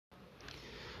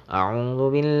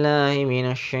أعوذ بالله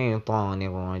من الشيطان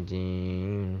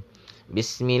الرجيم.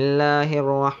 بسم الله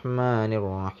الرحمن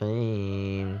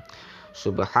الرحيم.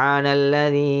 سبحان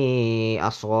الذي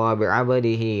أسرى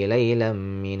بعبده ليلا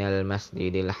من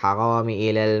المسجد الحرام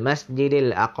إلى المسجد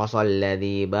الأقصى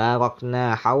الذي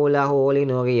باركنا حوله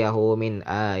لنريه من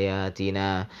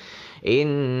آياتنا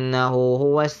إنه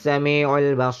هو السميع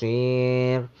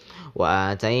البصير.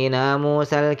 وآتينا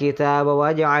موسى الكتاب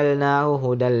وجعلناه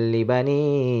هدى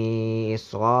لبني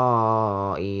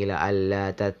إسرائيل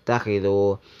ألا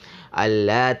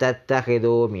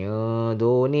تتخذوا من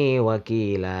دوني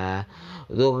وكيلا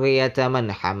ذرية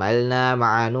من حملنا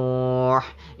مع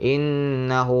نوح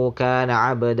إنه كان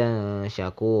عبدا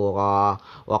شكورا.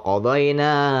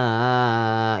 وقضينا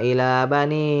إلى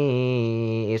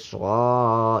بني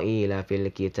إسرائيل في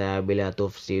الكتاب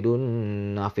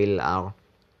لتفسدن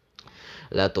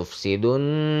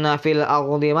في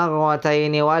الأرض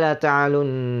مرتين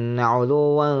ولتعلن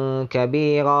علوا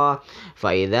كبيرا.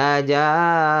 فإذا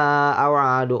جاء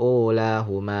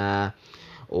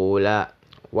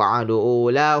وعد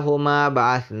أولاهما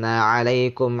بعثنا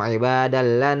عليكم عبادا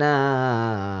لنا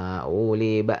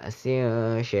أولي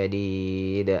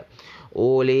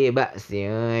بأس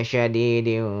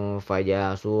شديد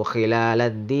فجاسوا خلال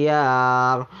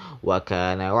الديار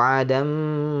وكان وعدا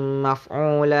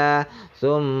مفعولا.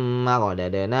 ثم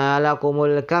رددنا لكم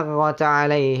الكرة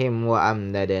عليهم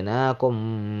وأمددناكم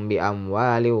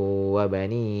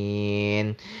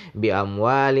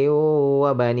بأموال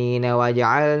وبنين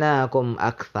وجعلناكم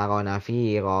أكثر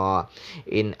نفيرا.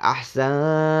 إن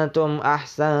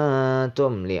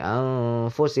أحسنتم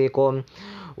لأنفسكم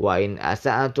وإن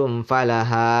أسأتم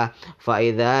فلها.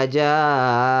 فإذا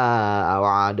جاء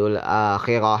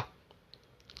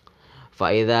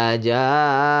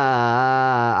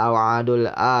وعد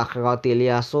الآخرة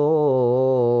ليسوءوا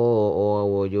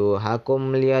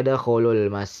وجوهكم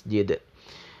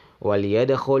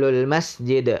وليدخلوا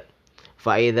المسجد.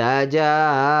 فإذا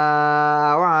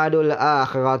جاء وعد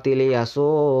الآخرة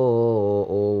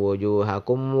ليسوءوا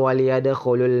وجوهكم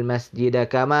وليدخلوا المسجد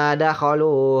كما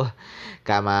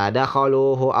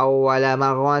دخلوه أول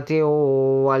مرة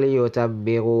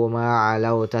وليتبروا ما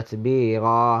علوا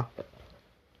تتبيرا.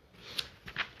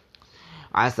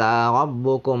 عسى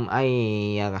ربكم أن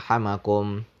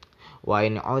يرحمكم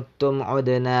وإن عدتم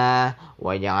عدنا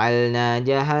وجعلنا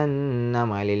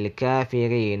جهنم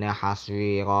للكافرين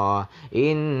حصيرا.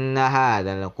 إن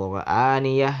هذا القرآن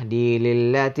يهدي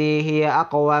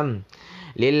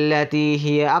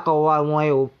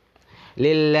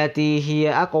للتي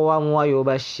هي أقوم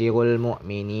ويبشر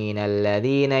المؤمنين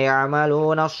الذين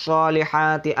يعملون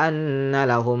الصالحات أن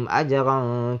لهم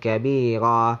أجرا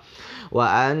كبيرا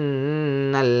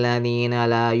وأن الذين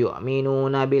لا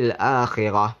يؤمنون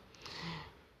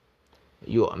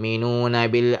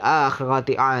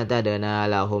بالآخرة أعتدنا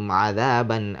لهم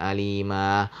عذابا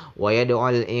أليما. ويدعو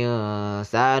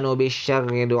الإنسان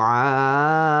بالشر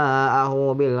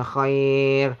دعاءه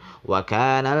بالخير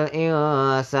وكان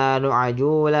الإنسان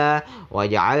عجولا.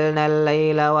 وجعلنا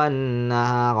الليل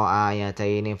والنهار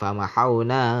آيتين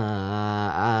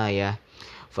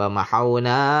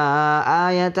فمحونا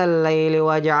آية الليل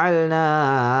وجعلنا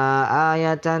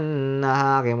آية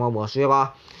النهار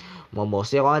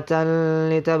مبصرة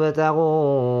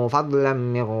لتبتغوا فضلا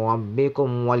من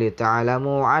ربكم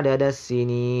ولتعلموا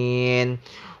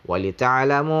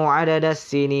عدد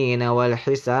السنين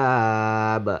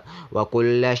والحساب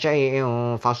وكل شيء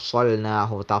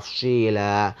فصلناه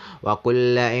تفصيلا.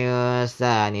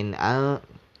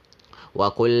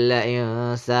 وكل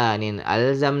إنسان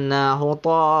ألزمناه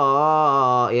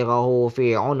طائره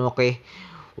في عنقه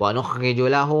ونخرج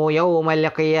له يوم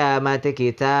القيامة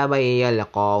كتابا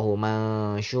يلقاه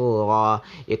منشورا.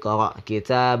 اقرأ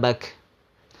كتابك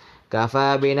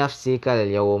كفى بنفسك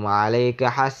اليوم عليك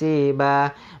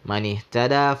حسيبا. من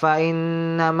اهتدى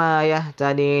فإنما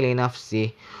يهتدي لنفسه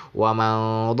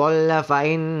ومن ضل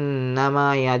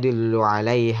فإنما يدل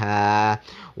عليها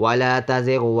ولا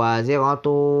تزر وازرة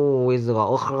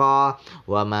وزر أخرى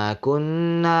وما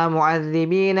كنا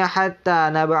معذبين حتى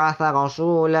نبعث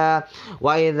رسولا.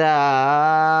 وإذا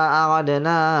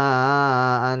أردنا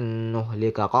أن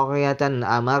نهلك قرية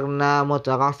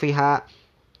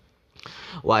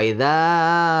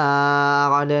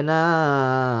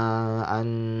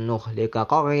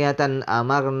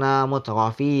أمرنا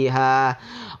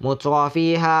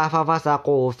مترفيها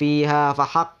ففسقوا فيها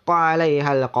فحق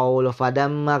عليها القول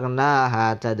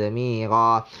فدمرناها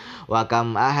تدميرا.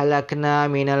 وكم أهلكنا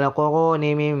من القرون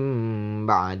من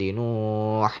بعد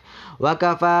نوح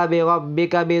وكفى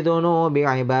بربك بذنوب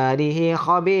عباده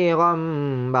خبيرا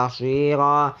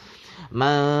بصيرا.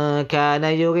 من كان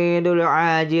يريد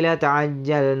العاجلة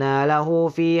عجلنا له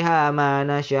فيها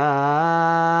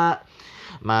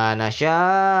ما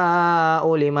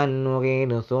نشاء لمن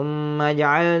نريد ثم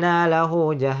جعلنا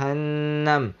له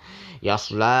جهنم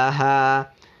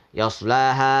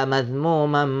يصلاها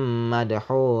مذموما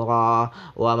مدحورا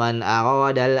ومن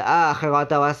أراد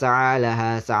الآخرة وسعى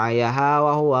لها سعيها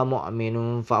وهو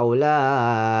مؤمن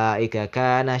فأولئك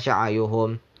كان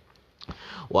سعيهم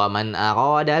ومن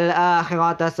أراد الآخرة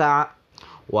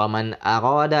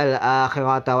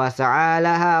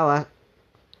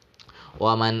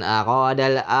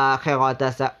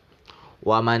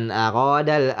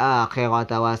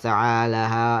وسعى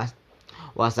لها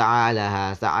وسعى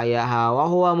لها سعيها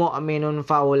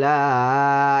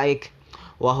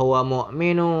وهو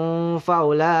مؤمن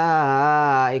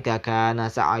فأولئك كان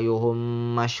سعيهم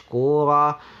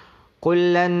مشكورا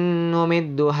كلا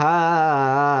نمد هؤلاء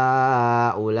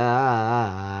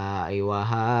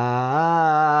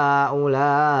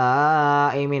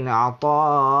وهؤلاء من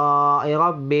عطاء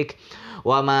ربك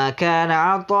وما كان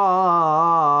عطاء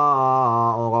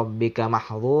ربك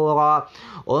محظورا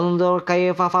انظر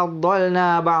كيف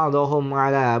فضلنا بعضهم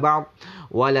على بعض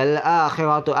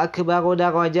وللآخرة أكبر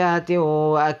درجات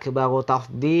وأكبر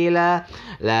تفضيلا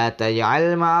لا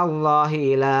تجعل مع الله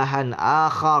إلها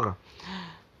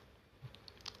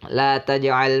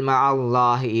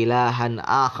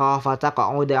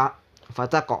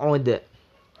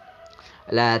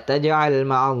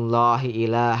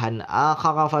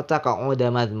آخر فتقعد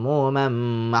مذموما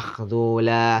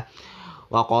مخذولا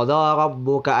وقضى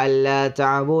ربك ألا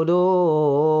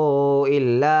تعبدوا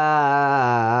إلا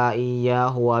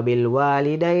إياه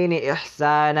وبالوالدين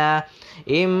إحسانا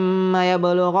إما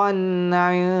يبلغن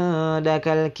عندك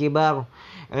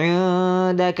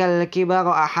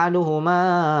الكبر أحدهما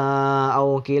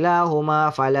أو كلاهما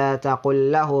فلا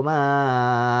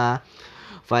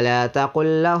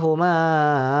تقل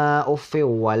لهما أف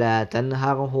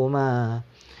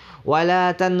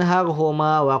ولا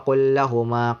تنهرهما وقل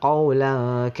لهما قولا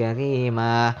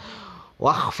كريما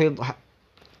واخفض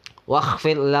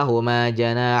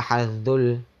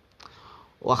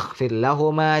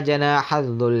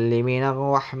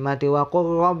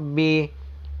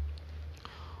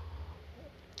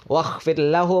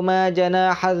لهما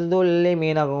جناح الذل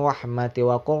من الرحمة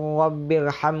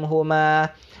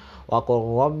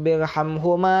وقل رب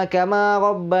ارحمهما كما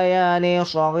ربياني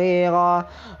صغيرا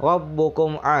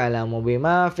ربكم أعلم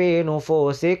بما في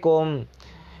نفوسكم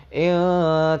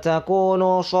إن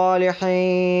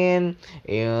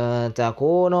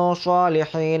تكونوا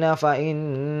صالحين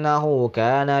فإنه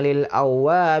كان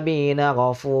للأوابين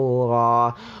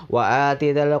غفورا وآت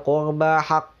ذا القربى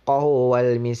حقه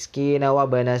والمسكين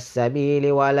وابن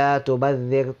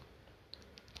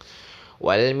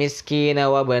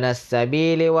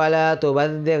السبيل ولا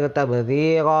تبذر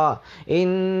تبذيرا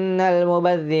إن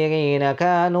المبذرين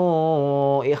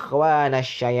كانوا إخوان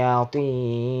الشياطين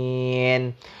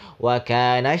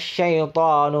وكان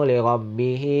الشيطان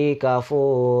لربه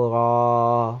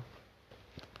كفورا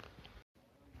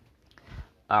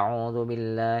أعوذ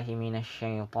بالله من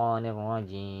الشيطان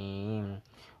الرجيم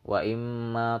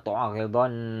وإما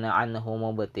تعرضن عنهم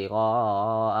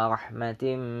ابتغاء رحمة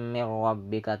من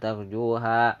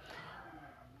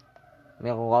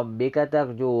ربك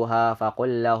ترجوها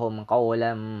فقل لهم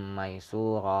قولا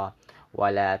ميسورا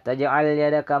ولا تجعل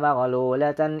يدك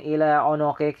مغلولة إلى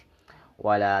عنقك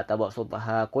ولا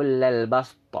تبسطها كل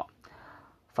البسط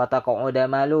فتقعد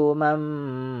ملوما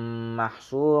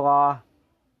محسورا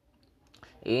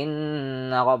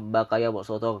إن ربك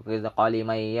يبسط الرزق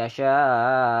لمن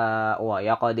يشاء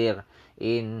ويقدر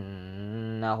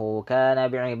إنه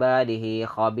كان بعباده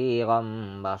خبيرا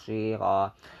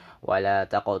بصيرا ولا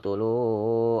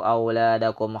تقتلوا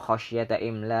أولادكم خشية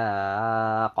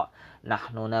إملاق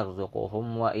نحن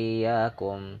نرزقهم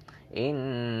وإياكم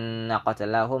إن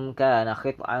قتلهم كان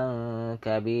خطأ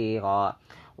كبيرا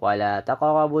ولا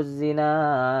تقربوا الزنا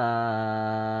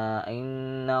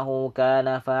إنه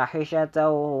كان فاحشة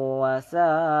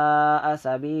وساء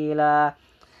سبيلا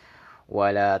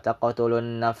ولا تقتلوا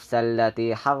النفس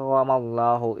التي حرم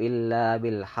الله إلا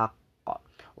بالحق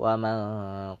ومن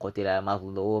قتل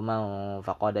مظلوما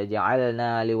فقد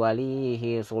جعلنا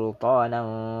لوليه سلطانا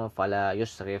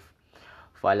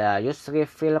فلا يسرف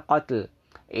في القتل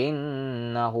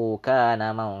إنه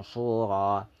كان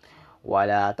منصورا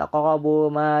ولا تقربوا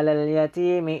مال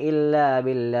اليتيم إلا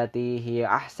بالتي هي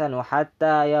أحسن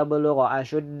حتى يبلغ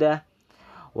أشده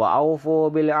وأوفوا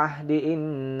بالعهد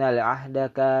إن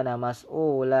العهد كان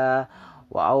مسؤولا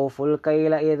وأوفوا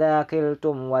الكيل إذا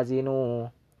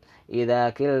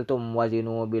كلتم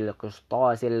وزنوا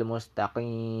بالقسطاس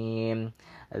المستقيم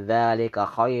ذلك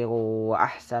خير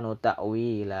وأحسن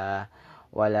تأويلا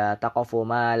ولا تقف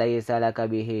ما ليس لك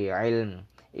به علم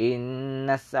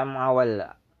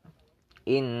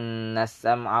إن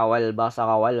السمع والبصر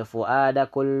والفؤاد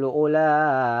كل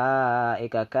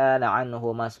أولئك كان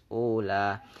عنه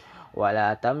مسؤولا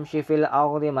ولا تمش في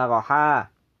الأرض مرحا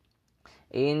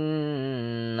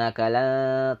إنك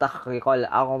لن تخرق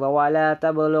الأرض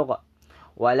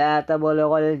ولا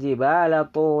تبلغ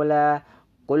الجبال طولا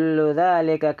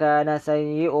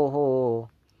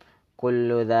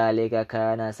كل ذلك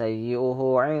كان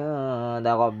سيئه عند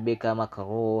ربك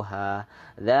مكروها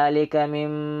ذلك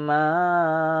مما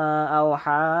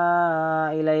أوحى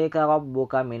إليك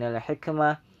ربك من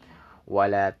الحكمة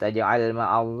ولا تجعل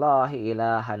مع الله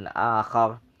إلها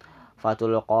آخر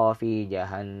فتلقى في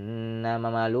جهنم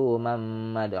ملوما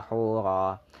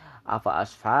مدحورا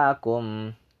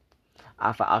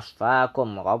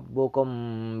أفأصفاكم ربكم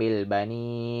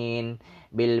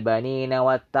بالبنين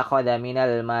واتخذ من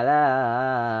الملائكة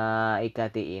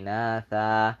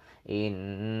إناثا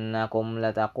إنكم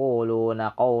لتقولون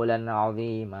قولا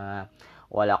عظيما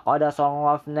ولقد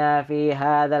صرفنا في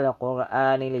هذا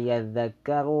القرآن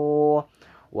ليذكروا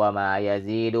وما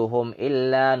يزيدهم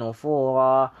إلا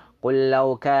نفورا قل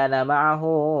لو كان معه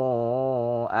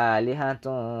آلهة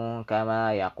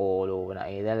كما يقولون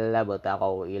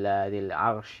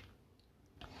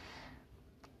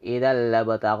إذا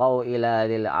لابتغوا إلى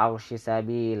ذي العرش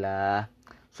سبيلا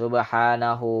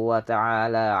سبحانه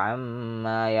وتعالى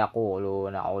عما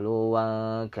يقولون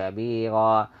علوا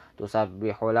كبيرا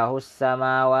تسبح له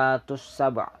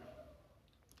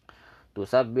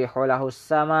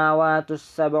السماوات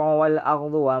السبع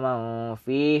والأرض ومن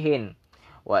فيهن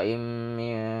وإن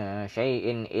من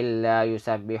شيء إلا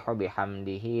يسبح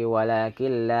بحمده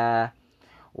ولكن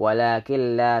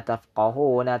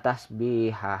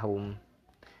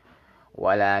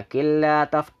لا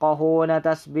تفقهون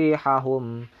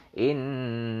تسبيحهم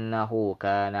إنه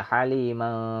كان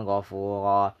حليما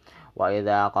غفورا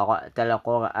وإذا قرأت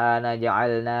القرآن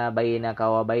جعلنا بينك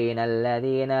وبين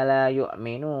الذين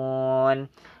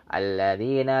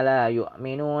لا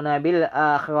يؤمنون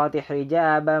بالآخرة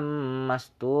حجابا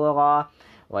مستورا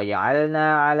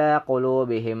وجعلنا على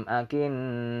قلوبهم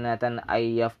أكنة أن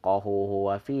يفقهوه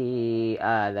وفي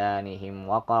آذانهم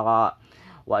وقرا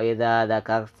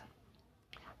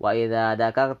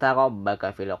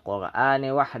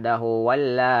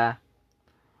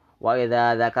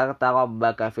وإذا ذكرت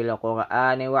ربك في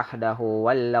القرآن وحده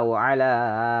ولوا على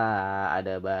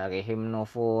أدبارهم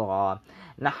نفورا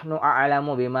نحن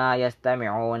أعلم بما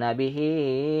يستمعون به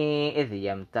إذ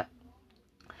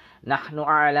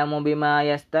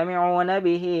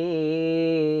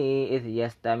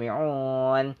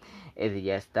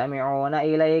يستمعون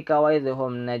إليك وإذ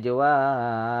هم نجوى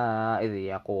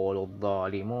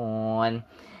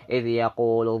إذ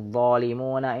يقول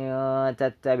الظالمون إن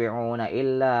تتبعون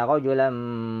إلا رجلا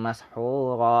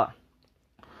مسحورا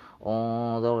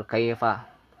انظر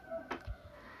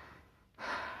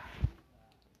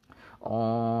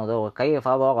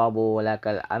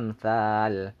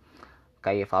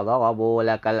كيف ضربوا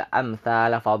لك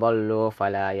الأمثال فضلوا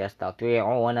فلا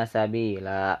يستطيعون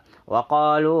سبيلا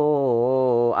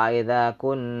وقالوا أئذا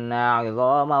كنا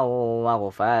عظاما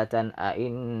ورفاتا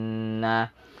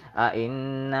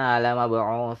أئنا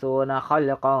لمبعوثون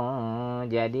خلقا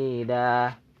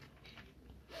جديدا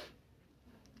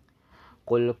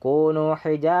قل كونوا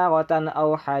حجارة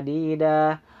أو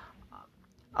حديدا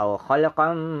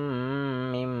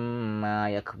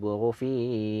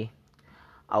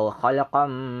أو خلقا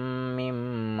مما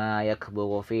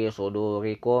يكبر في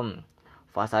صدوركم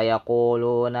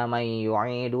فسيقولون من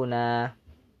يعيدنا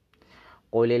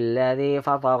قل الذي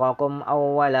فطركم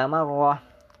أول مرة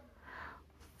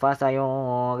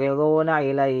فسينغضون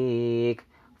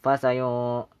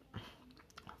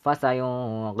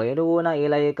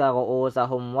إليك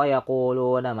رؤوسهم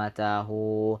ويقولون متى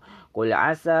هو قل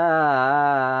عسى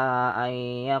أن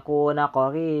يكون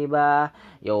قريبا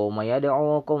يوم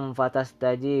يدعوكم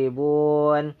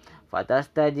فتستجيبون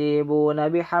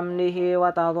بحمده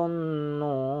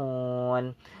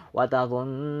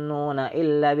وتظنون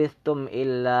إن لبثتم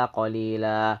إلا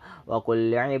قليلا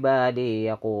وقل لعبادي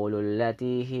يقولوا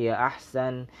التي هي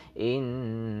أحسن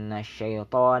إن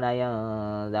الشيطان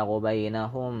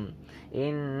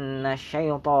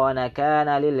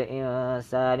كان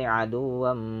للإنسان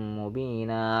عدوا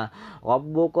مبينا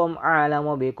ربكم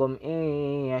أعلم بكم إن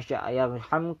يشأ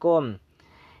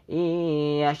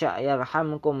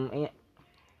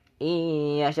إن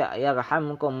يشأ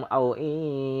يرحمكم أو إن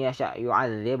يشأ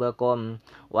يعذبكم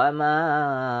وما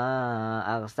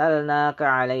أرسلناك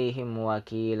عليهم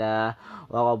وكيلا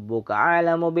وربك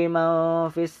أعلم بمن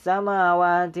في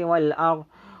السماوات والأرض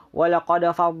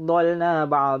ولقد فضلنا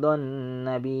بعض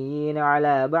النبيين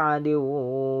على بعض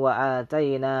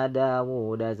وآتينا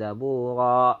داود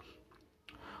زبورا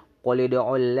قل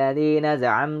ادعوا الذين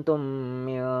زعمتم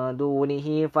من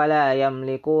دونه فلا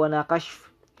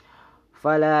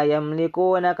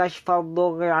يملكون كشف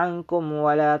الضر عنكم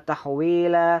ولا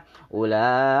تحويلا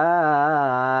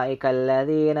أولئك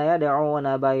الذين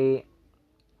يدعون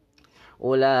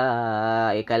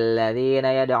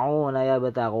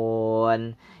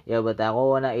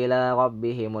يبتغون إلى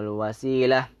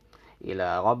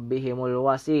ربهم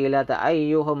الوسيلة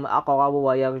أيهم أقرب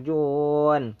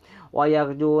ويرجون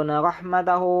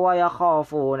رحمته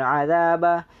ويخافون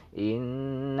عذابه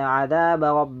إن عذاب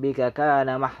ربك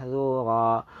كان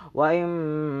محذورا وإن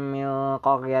من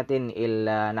قرية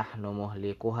إلا نحن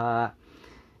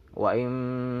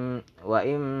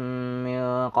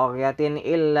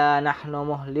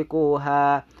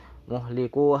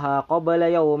مهلكوها قبل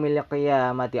يوم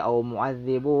القيامة أو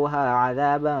معذبوها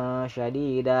عذابا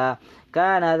شديدا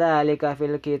كان ذلك في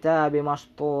الكتاب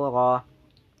مسطورا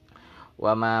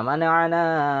وما منعنا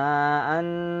أن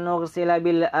نرسل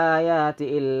بالآيات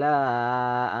إلا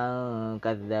أن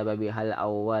كذب بها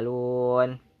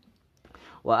الأولون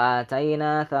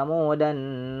وآتينا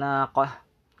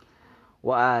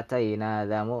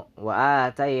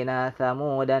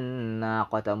ثمود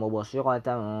الناقة مبصرة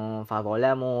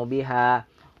فظلموا بها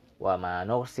وما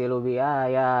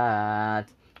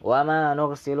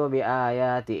نرسل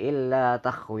بآيات إلا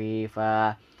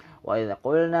تخويفا وإذ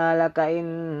قلنا لك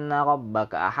إن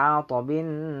ربك أحاط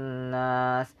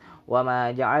بالناس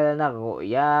وما جعلنا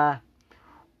الرؤيا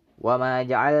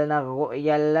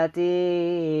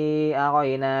التي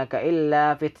أريناك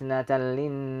إلا فتنة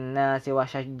للناس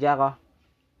والشجرة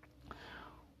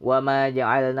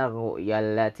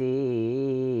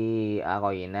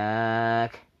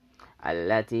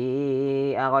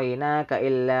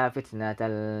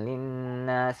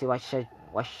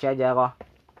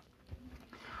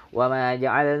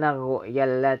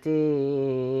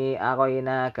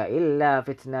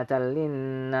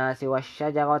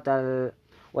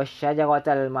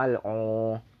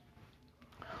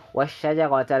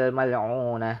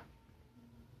الملعونة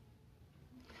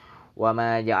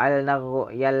وما جعلنا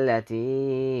الرؤيا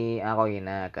التي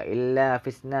أريناك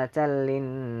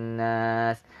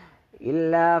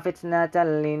إلا فتنة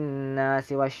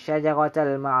للناس والشجرة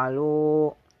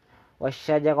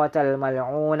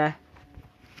الملعونة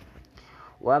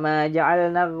وما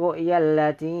جعلنا الرؤيا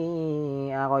التي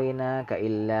أريناك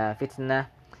إلا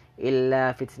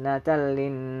فتنة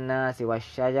للناس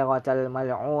والشجرة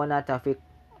الملعونة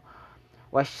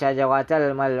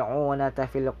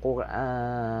في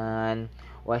القرآن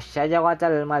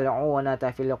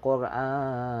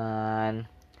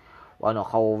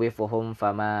ونخوفهم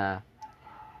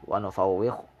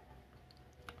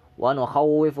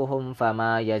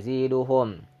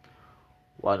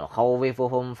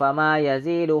فما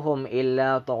يزيدهم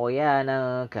إلا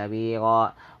طغيانا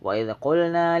كبيرا وإذ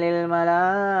قلنا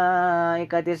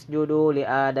للملائكة اسجدوا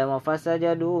لآدم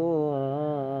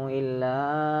فسجدوا إلا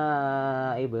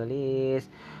إبليس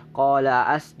قال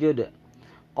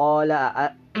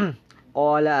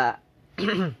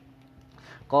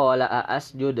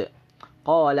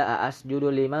أأسجد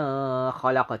لمن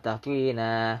خلقت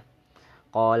طينا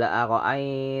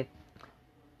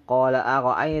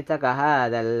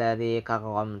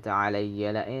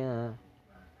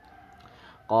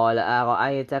قال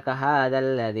أرأيتك هذا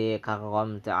الذي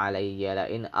كرمت علي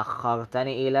لئن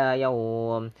أخرتني إلى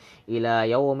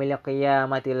يوم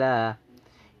القيامة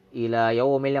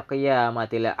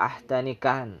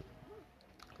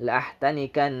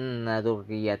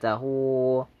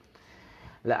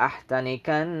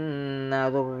لأحتنكن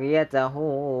ذريته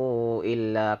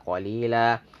إلا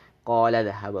قليلا قال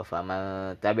اذهب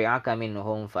فمن تبعك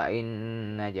منهم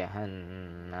فإن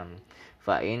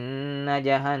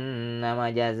جهنم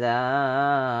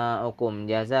جزاؤكم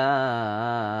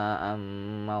جزاء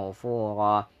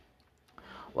موفورا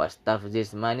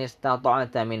واستفزز من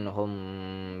استطعت منهم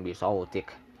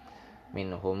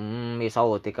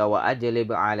بصوتك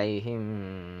وأجلب عليهم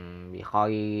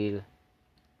بخيلك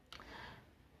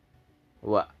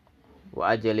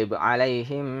وأجلب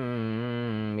عليهم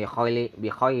بخيلك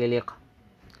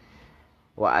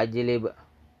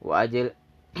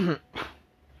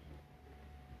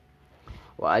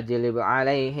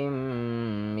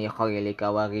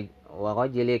ورجلك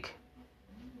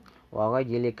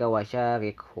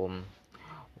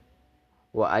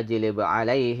وأجلب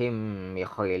عليهم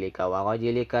بخيلك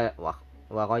ورجلك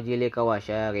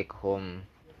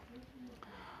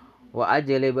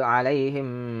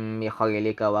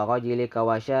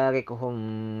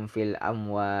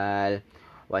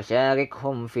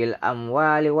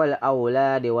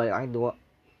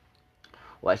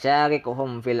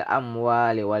وشاركهم في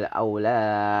الأموال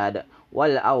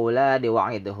والأولاد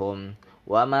وعدهم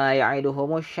وما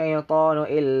يعدهم الشيطان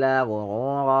إلا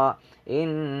غرورا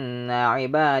إن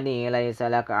عبادي ليس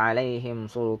لك عليهم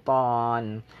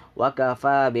سلطان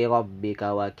وكفى بربك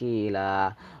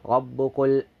وكيلا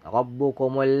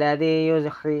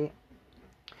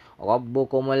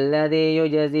ربكم الذي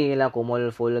يجزي لكم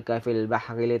الفلك في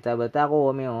البحر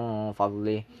لتبتغوا من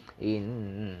فضله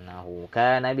إنه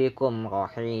كان بكم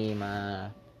رحيما.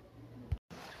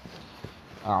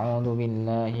 أعوذ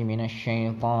بالله من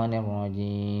الشيطان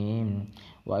الرجيم.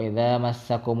 وإذا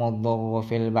مسكم الضر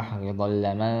في البحر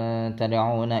ضل من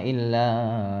تدعون إلا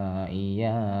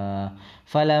إياه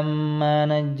فلما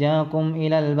نجاكم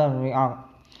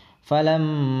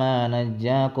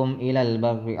إلى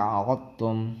البر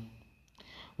أعرضتم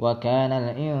وكان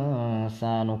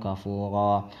الإنسان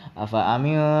كفورا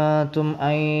أفأمنتم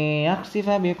أن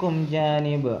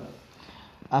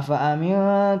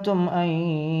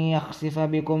يخسف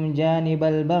بكم جانب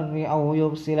البر أو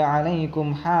يرسل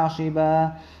عليكم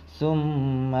حاصبا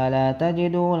ثم لا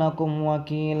تجدوا لكم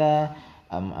وكيلا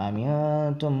أم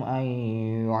أمنتم أن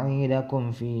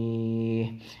يعيدكم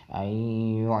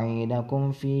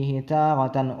فيه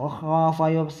تارة أخرى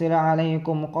فيرسل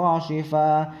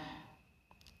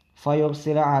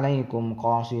عليكم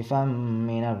قاصفا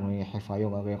من الريح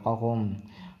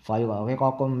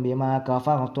فيغرقكم بما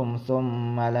كفرتم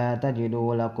ثم لا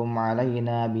تجدوا لكم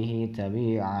علينا به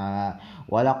تبيعا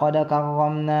ولقد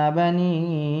كرمنا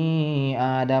بني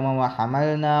آدم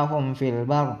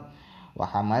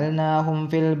وحملناهم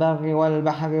في البر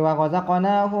والبحر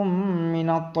ورزقناهم من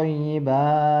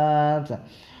الطيبات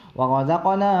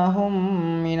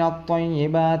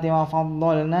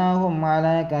وفضلناهم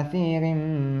على كثير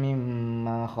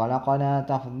ممن خلقنا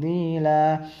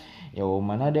تفضيلا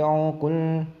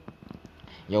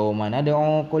يوم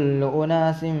ندعو كل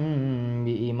أناس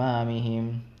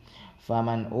بإمامهم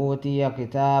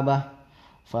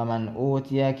فمن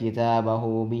أوتي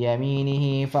كتابه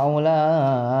بيمينه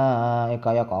فأولئك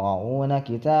يقرؤون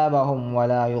كتابهم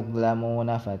ولا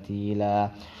يظلمون فتيلا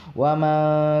ومن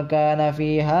كان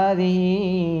في هذه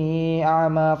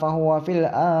أعمى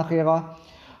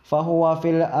فهو في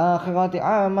الآخرة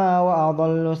أعمى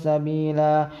وأضل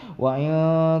سبيلا وإن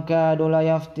كادوا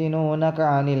ليفتنونك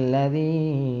عن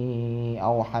الذي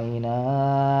أوحينا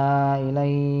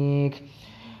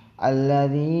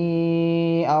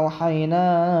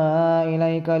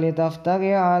إليك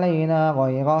لتفتري علينا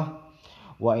غيره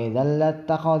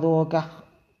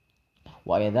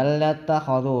وإذا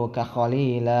لاتخذوك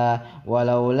خليلا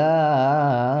ولولا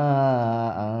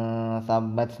أن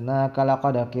ثبتناك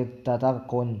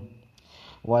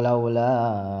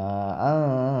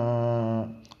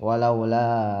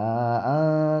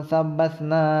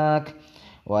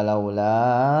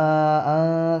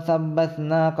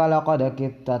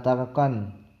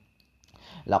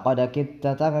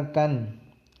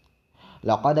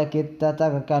لقد كدت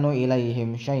تركن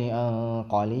إليهم شيئا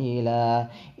قليلا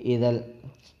إذا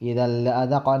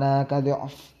لأذقناك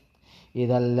ضعف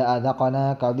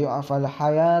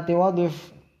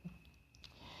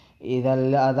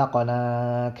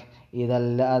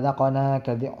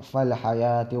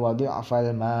الحياة وضعف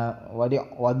الممات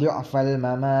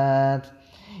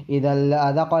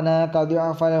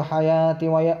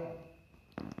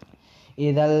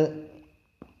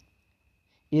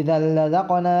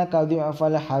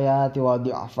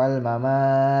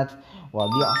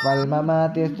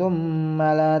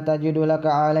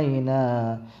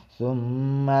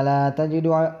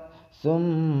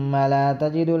ثم لا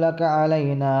تجد لك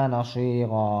علينا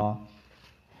نصيرا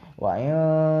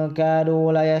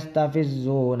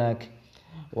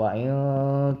وإن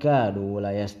كادوا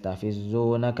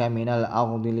ليستفزونك من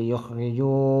الأرض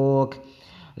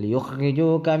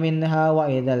ليخرجوك منها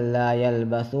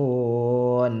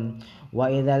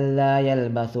وإذا لا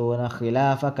يلبثون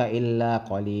خلافك إلا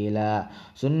قليلا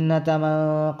سنة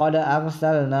من قد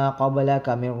أرسلنا قبلك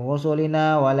من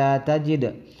رسلنا ولا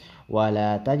تجد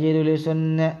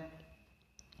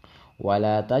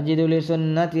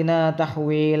لسنتنا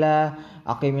تحويلا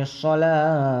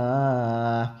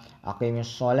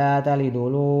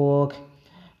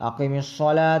أقم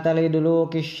الصلاة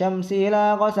لدلوك الشمس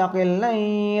إلى غسق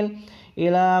الليل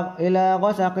إلى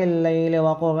غسق الليل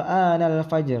وقرآن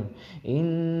الفجر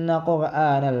إن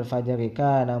قرآن الفجر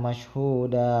كان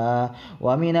مشهودا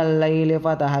ومن الليل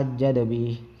فتهجد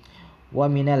به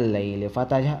ومن الليل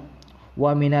فتهجد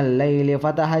ومن الليل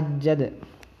فتهجد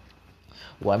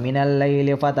ومن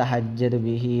الليل فتهجد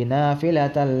به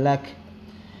نافلة لك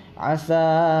عسى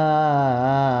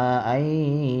أن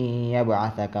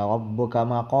يبعثك ربك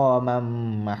مقاما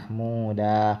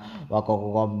محمودا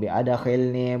وقل رب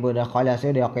أدخلني مدخل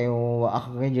صدق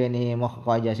وأخرجني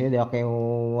مخرج صدق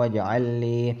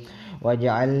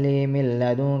واجعل لي من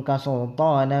لدنك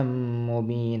سلطانا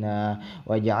مبينا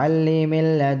واجعل لي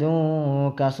من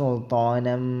لدنك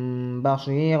سلطانا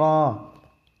بصيرا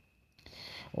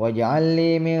واجعل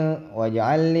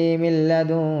لي من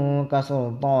لدنك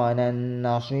سلطانا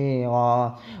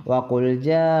نصيرا وقل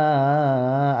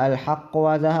جاء الحق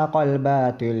وزهق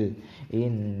الباطل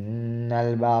إن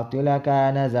الباطل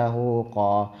كان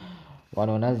زهوقا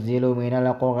وننزل من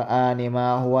القرآن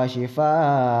ما هو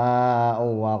شفاء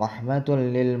ورحمة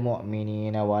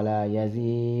للمؤمنين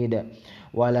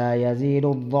ولا يزيد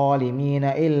الظالمين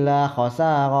إلا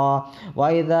خسارا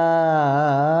وإذا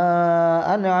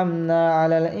أنعمنا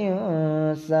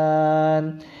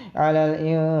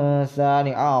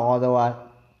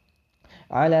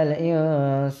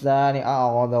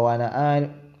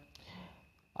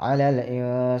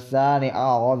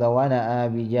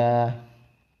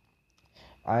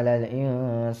على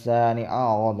الإنسان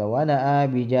أعرض ونأى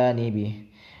بجانبه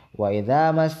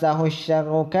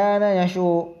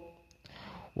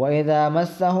وإذا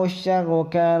مسه الشر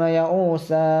كان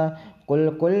يئوسا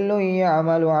قل كل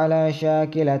يعمل على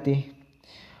شاكلته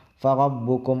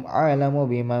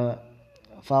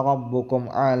فربكم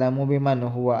أعلم بمن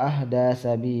هو أهدى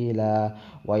سبيلا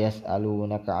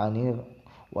ويسألونك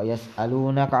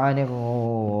عن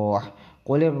الروح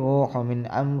قل الروح من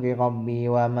أمر ربي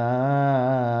وما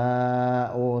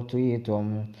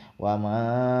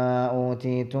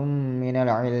أوتيتم من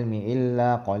العلم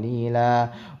إلا قليلا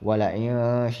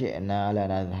ولئن شئنا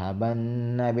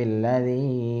لنذهبن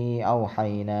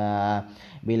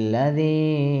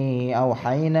بالذي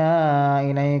أوحينا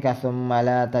إليك ثم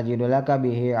لا تجد لك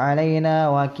به علينا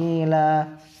وكيلا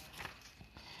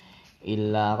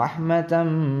إلا رحمة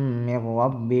من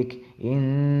ربك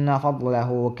إن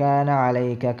فضله كان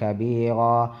عليك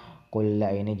كبيرا قل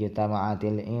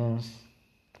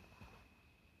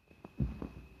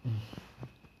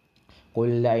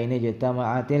لئن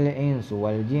اجتمعت الإنس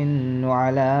والجن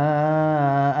على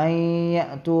أن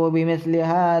يأتوا بمثل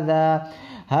هذا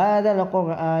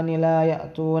القرآن لا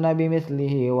يأتون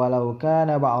بمثله ولو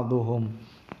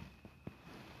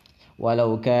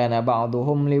كان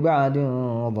بعضهم لبعض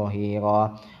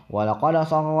ظهيرا ولقد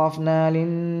صرفنا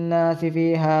للناس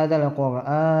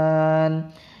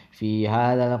في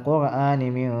هذا القرآن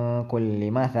من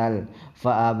كل مثل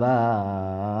فأبى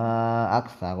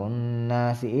أكثر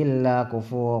الناس إلا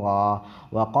كفورا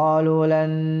وقالوا لن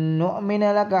نؤمن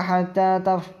لك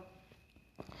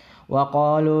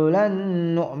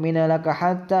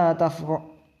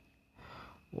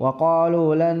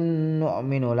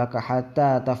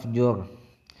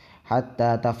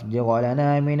حتى تفجر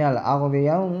لنا من الأرض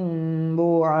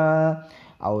ينبوعا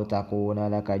أو تكون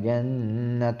لك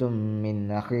جنة من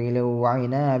نخيل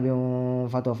وعناب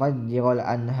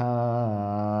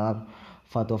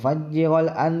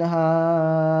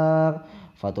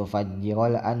فتفجر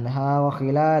الأنهار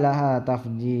خلالها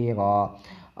تفجيرا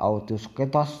أو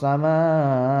تسقط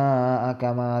السماء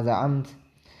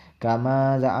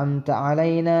كما زعمت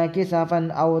علينا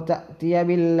كسفا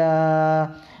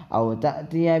أو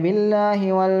تأتي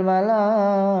بالله والملائكة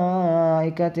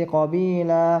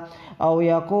قبيلا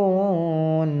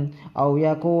أو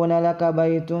يكون لك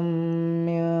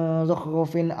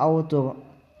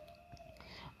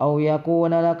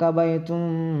بيت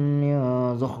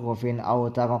من زخرف أو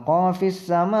ترقى في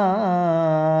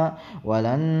السماء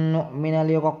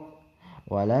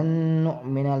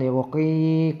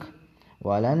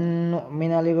ولن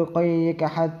نؤمن لرقيك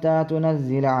حتى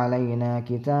تنزل علينا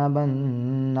كتابا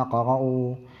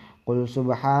نقرأه قل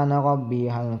سبحان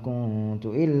ربي هل كنت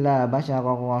إلا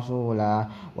بشرا رسولا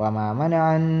وما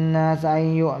منع الناس أن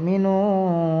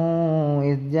يؤمنوا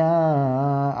إذ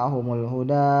جاءهم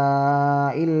الهدى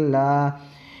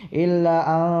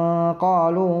إلا أن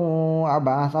قالوا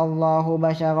أبعث الله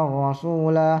بشرا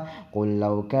رسولا قل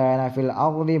لو كان في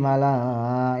الأرض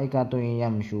ملائكة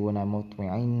يمشون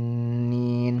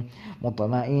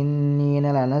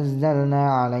مطمئنين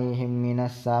لنزلنا عليهم من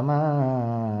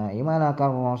السماء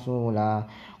ملكا رسولا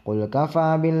قل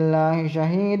كفى بالله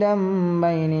شهيدا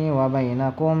بيني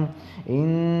وبينكم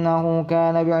إنه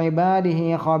كان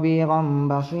بعباده خبيرا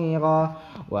بصيرا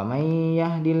ومن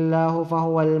يهد الله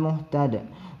فهو المهتد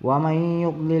ومن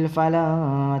يضلل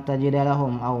فلن تجد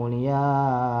لهم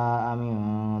أولياء من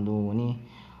دونه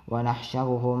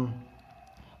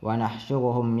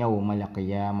ونحشرهم يوم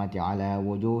القيامة على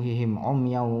وجوههم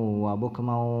عميا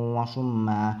وبكما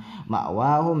وصما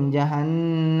مأواهم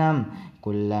جهنم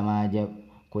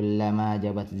كلما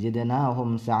جبت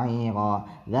زدناهم سعيرا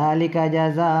ذلك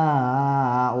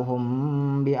جزاؤهم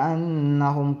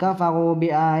بأنهم كفروا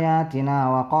بآياتنا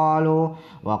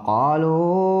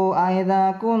وقالوا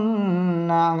أئذا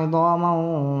كنا عظاما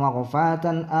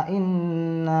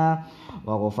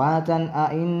ورفاتا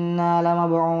أئنا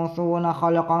لمبعوثون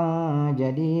خلقا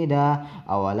جديدا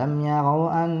أولم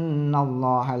يروا أن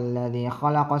الله الذي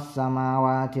خلق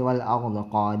السماوات والأرض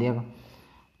قادر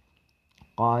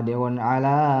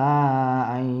على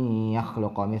أن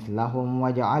يخلق مثلهم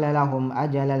وجعل لهم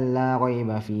أجلا لا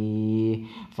ريب فيه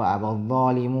فأبى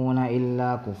الظالمون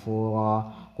إلا كفورا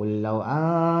قل لو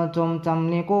أنتم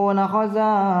تملكون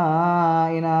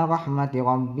خزائن رحمة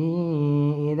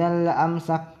ربي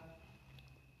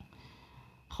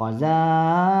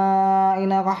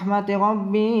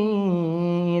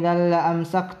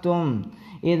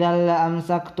إذا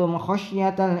لأمسكتم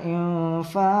خشية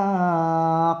الإنفاق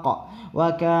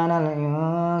وكان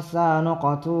الإنسان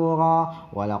قتورا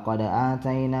ولقد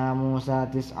آتينا موسى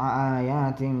 9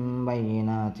 آيات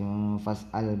بينات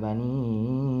فاسأل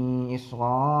بني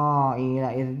إسرائيل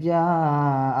إذ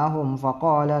جاءهم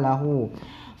فقال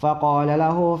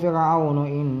له فرعون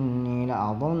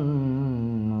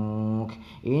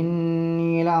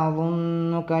إني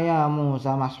لأظنك يا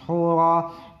موسى مسحورا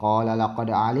قال لقد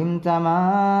علمت ما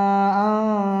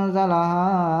أنزل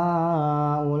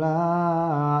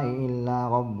هؤلاء إلا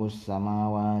رب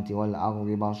السماوات والأرض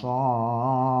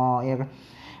بصائر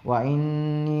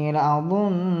وإني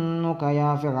لأظنك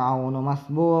يا فرعون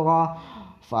مثبورا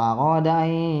فأراد أن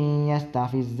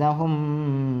يستفزهم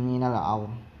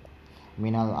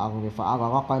من الأرض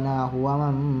فأغرقناه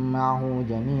ومن معه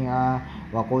جميعا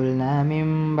وقلنا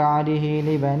من بعده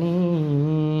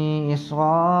لبني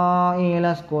إسرائيل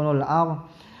اسكنوا الأرض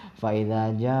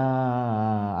فإذا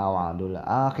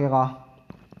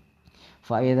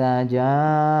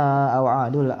جاء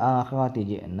وعد الآخرة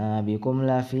جئنا بكم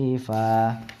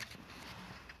لفيفا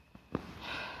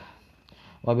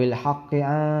وبالحق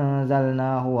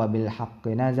أنزلناه وبالحق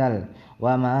نزل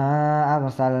وما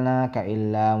أرسلناك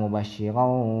إلا مبشرا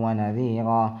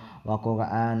ونذيرا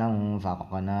وقرآنا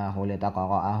فرقناه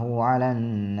لتقرأه على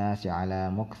الناس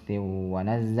على مكث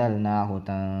ونزلناه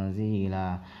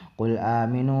تنزيلا قل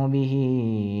آمنوا به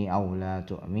أو لا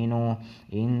تؤمنوا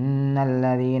إن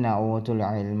الذين أوتوا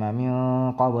العلم من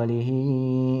قبله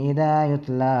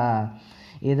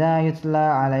إذا يتلى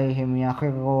عليهم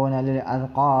يخرون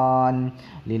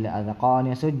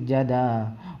للأذقان سجدا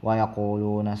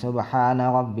ويقولون سبحان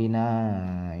ربنا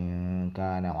إن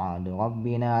كان وعد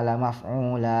ربنا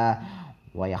لمفعولا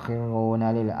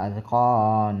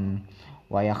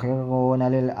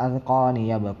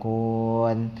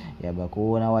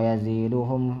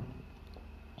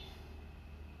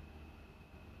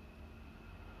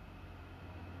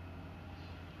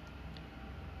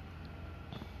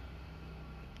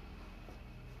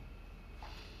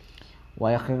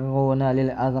ويخرون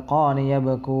للأذقان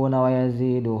يبكون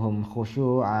ويزيدهم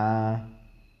خشوعا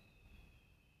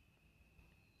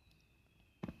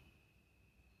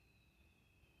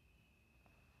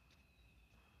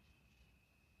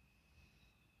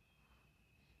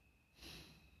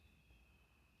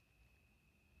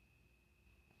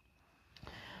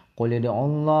قل ادعوا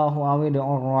الله أو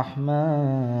ادعوا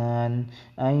الرحمن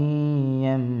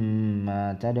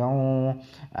أيما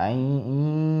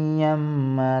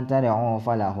تدعوا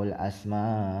فله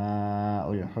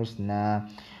الأسماء الحسنى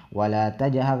ولا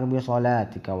تجهر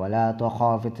بصلاتك ولا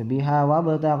تخافت بها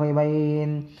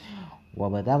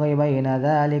وابتغ بين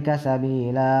ذلك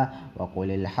سبيلا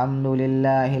وقل الحمد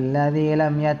لله الذي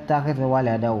لم يتخذ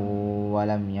ولدا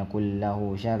ولم يكن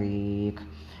له شريك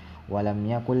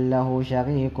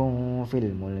في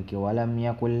الملك ولم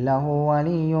يكن له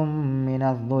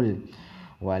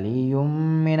ولي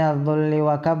من الذل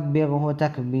وكبره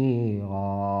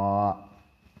تكبيرا